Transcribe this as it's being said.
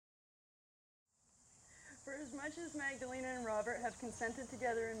As much as Magdalena and Robert have consented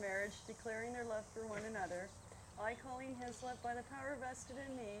together in marriage, declaring their love for one another, I, Colleen Hislop, by the power vested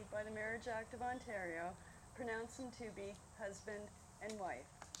in me by the Marriage Act of Ontario, pronounce them to be husband and wife.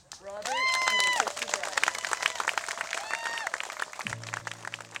 Robert, you may kiss your bride.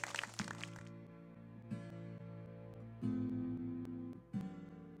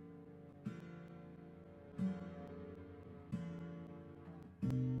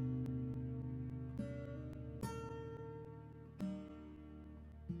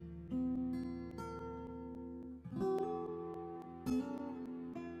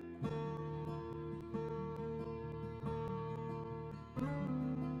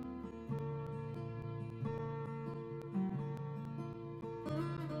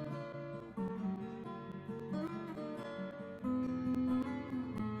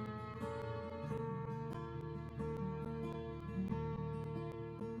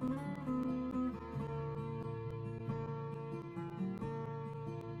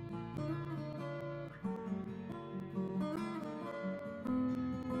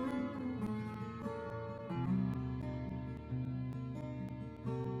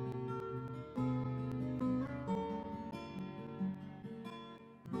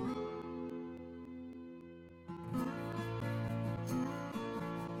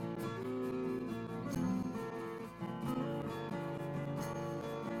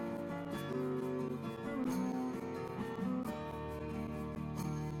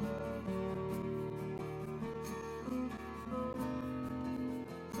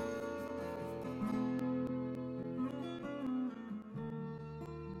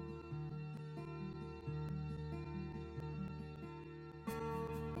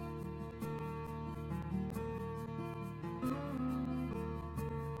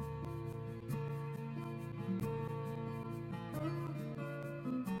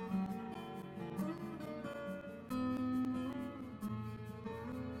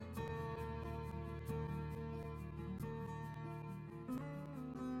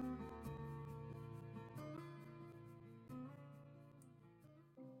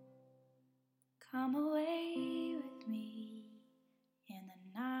 Come away with me in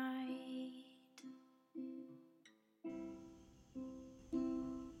the night.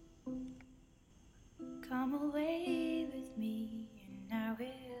 Come away with me and I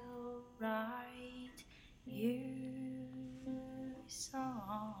will write you a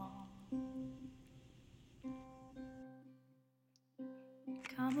song.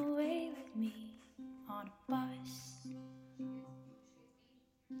 Come away with me on a bus.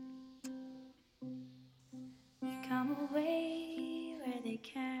 Come away where they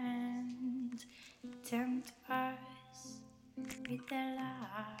can't tempt us with their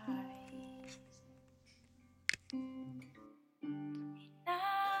lies. And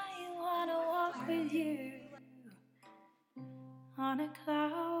I wanna walk with you on a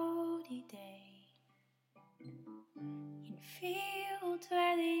cloudy day, in fields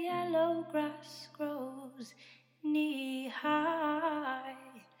where the yellow grass grows knee high.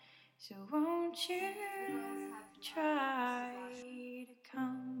 So won't you try to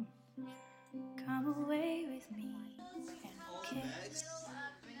come away with me and kiss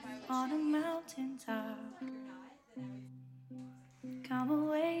on a mountaintop. Come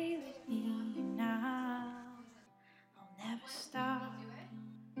away with me now. I'll never stop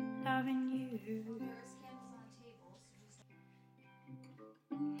loving you.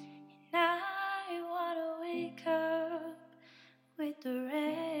 And I wanna wake up with the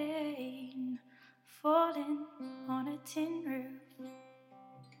rain falling on a tin roof,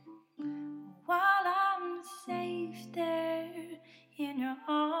 while I'm safe there in your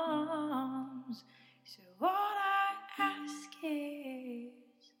arms. So all I ask is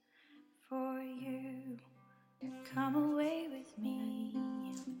for you. Come away with me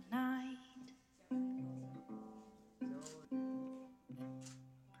in the night.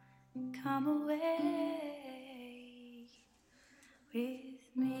 Come away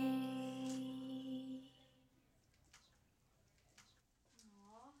with me.